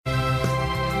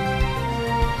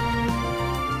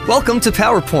Welcome to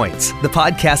PowerPoints, the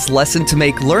podcast lesson to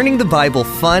make learning the Bible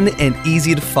fun and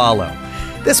easy to follow.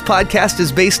 This podcast is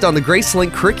based on the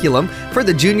GraceLink curriculum for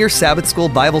the Junior Sabbath School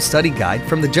Bible Study Guide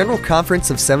from the General Conference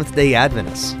of Seventh-day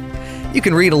Adventists. You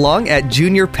can read along at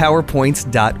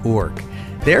juniorpowerpoints.org.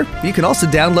 There, you can also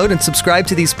download and subscribe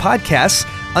to these podcasts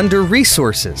under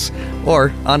Resources or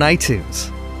on iTunes.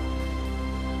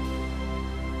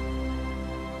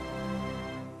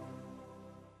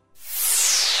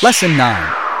 Lesson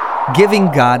 9.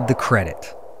 Giving God the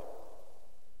credit.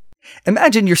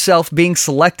 Imagine yourself being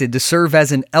selected to serve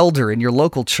as an elder in your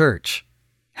local church.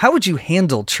 How would you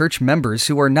handle church members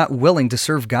who are not willing to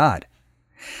serve God?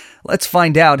 Let's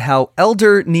find out how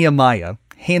Elder Nehemiah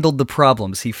handled the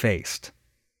problems he faced.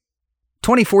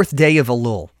 24th day of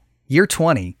Elul, year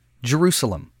 20,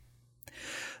 Jerusalem.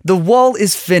 The wall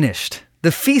is finished.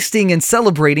 The feasting and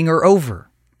celebrating are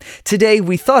over. Today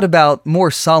we thought about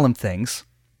more solemn things.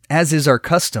 As is our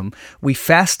custom, we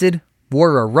fasted,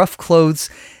 wore our rough clothes,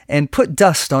 and put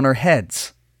dust on our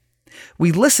heads.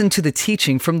 We listened to the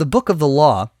teaching from the book of the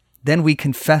law, then we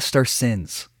confessed our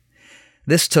sins.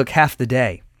 This took half the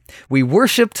day. We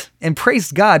worshiped and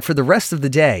praised God for the rest of the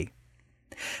day.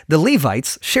 The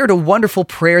Levites shared a wonderful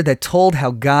prayer that told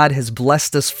how God has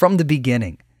blessed us from the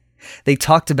beginning. They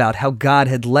talked about how God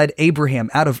had led Abraham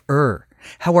out of Ur,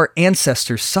 how our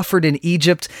ancestors suffered in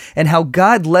Egypt, and how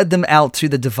God led them out through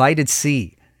the divided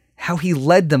sea, how he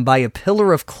led them by a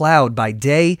pillar of cloud by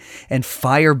day and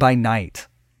fire by night,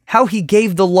 how he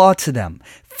gave the law to them,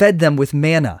 fed them with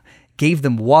manna, gave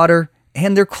them water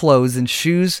and their clothes and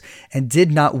shoes, and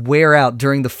did not wear out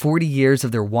during the 40 years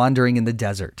of their wandering in the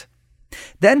desert.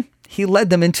 Then he led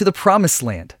them into the promised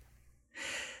land.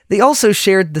 They also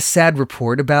shared the sad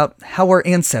report about how our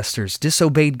ancestors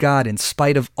disobeyed God in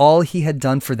spite of all he had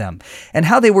done for them, and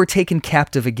how they were taken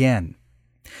captive again.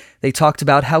 They talked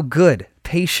about how good,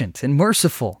 patient, and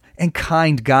merciful and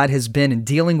kind God has been in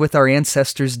dealing with our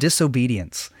ancestors'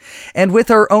 disobedience, and with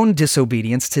our own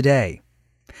disobedience today.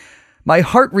 My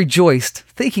heart rejoiced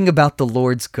thinking about the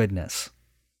Lord's goodness.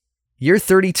 Year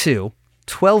 32,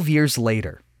 12 years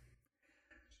later.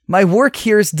 My work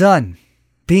here is done.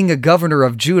 Being a governor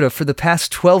of Judah for the past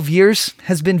 12 years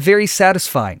has been very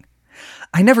satisfying.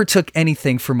 I never took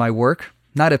anything for my work,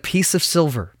 not a piece of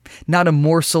silver, not a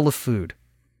morsel of food.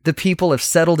 The people have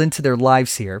settled into their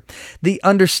lives here. They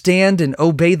understand and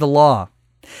obey the law.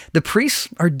 The priests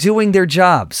are doing their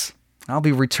jobs. I'll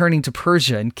be returning to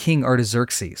Persia and King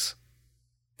Artaxerxes.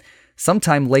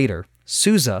 Sometime later,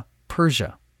 Susa,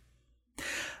 Persia.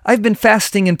 I've been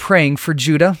fasting and praying for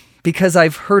Judah because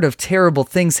I've heard of terrible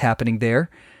things happening there.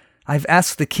 I've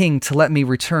asked the king to let me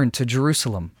return to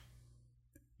Jerusalem.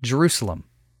 Jerusalem.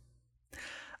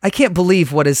 I can't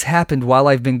believe what has happened while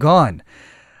I've been gone.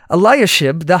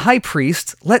 Eliashib, the high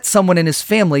priest, let someone in his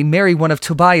family marry one of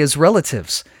Tobiah's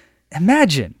relatives.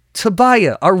 Imagine,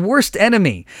 Tobiah, our worst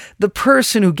enemy, the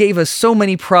person who gave us so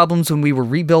many problems when we were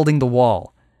rebuilding the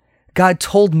wall. God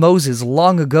told Moses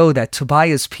long ago that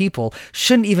Tobiah's people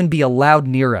shouldn't even be allowed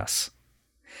near us.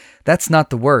 That's not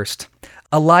the worst.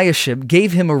 Eliashib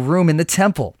gave him a room in the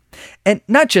temple. And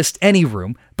not just any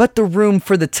room, but the room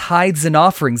for the tithes and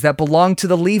offerings that belonged to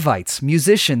the Levites,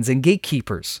 musicians, and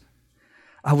gatekeepers.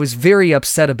 I was very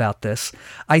upset about this.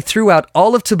 I threw out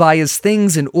all of Tobiah's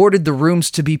things and ordered the rooms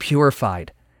to be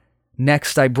purified.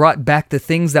 Next, I brought back the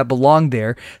things that belonged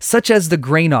there, such as the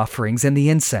grain offerings and the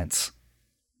incense.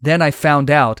 Then I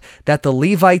found out that the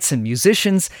Levites and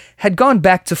musicians had gone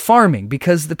back to farming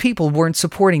because the people weren't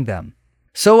supporting them.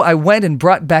 So I went and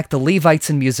brought back the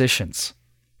Levites and musicians.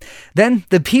 Then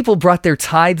the people brought their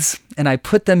tithes, and I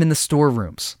put them in the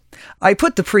storerooms. I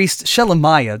put the priest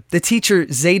Shelemiah, the teacher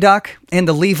Zadok, and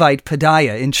the Levite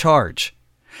Pedaiah in charge.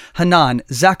 Hanan,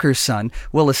 Zaccur's son,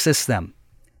 will assist them.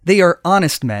 They are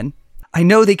honest men. I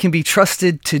know they can be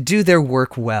trusted to do their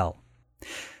work well.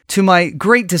 To my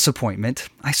great disappointment,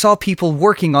 I saw people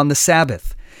working on the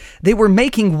Sabbath. They were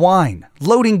making wine,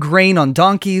 loading grain on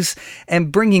donkeys,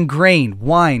 and bringing grain,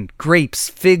 wine, grapes,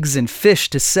 figs, and fish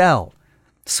to sell.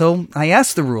 So I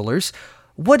asked the rulers,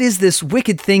 "What is this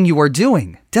wicked thing you are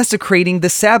doing, desecrating the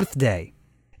Sabbath day?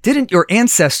 Didn't your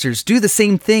ancestors do the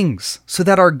same things, so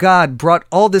that our God brought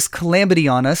all this calamity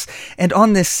on us and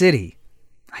on this city?"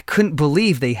 I couldn't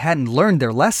believe they hadn't learned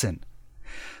their lesson.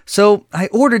 So I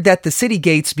ordered that the city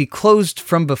gates be closed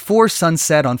from before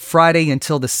sunset on Friday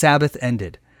until the Sabbath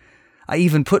ended. I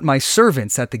even put my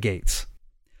servants at the gates.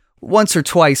 Once or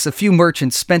twice, a few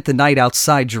merchants spent the night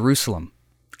outside Jerusalem.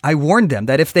 I warned them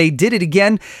that if they did it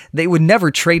again, they would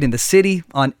never trade in the city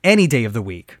on any day of the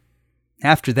week.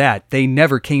 After that, they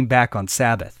never came back on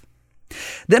Sabbath.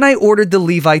 Then I ordered the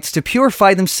Levites to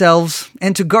purify themselves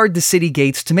and to guard the city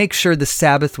gates to make sure the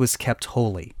Sabbath was kept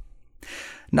holy.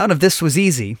 None of this was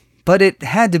easy, but it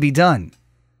had to be done.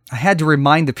 I had to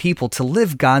remind the people to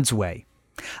live God's way.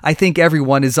 I think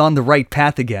everyone is on the right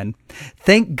path again.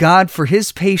 Thank God for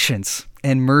his patience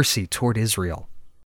and mercy toward Israel.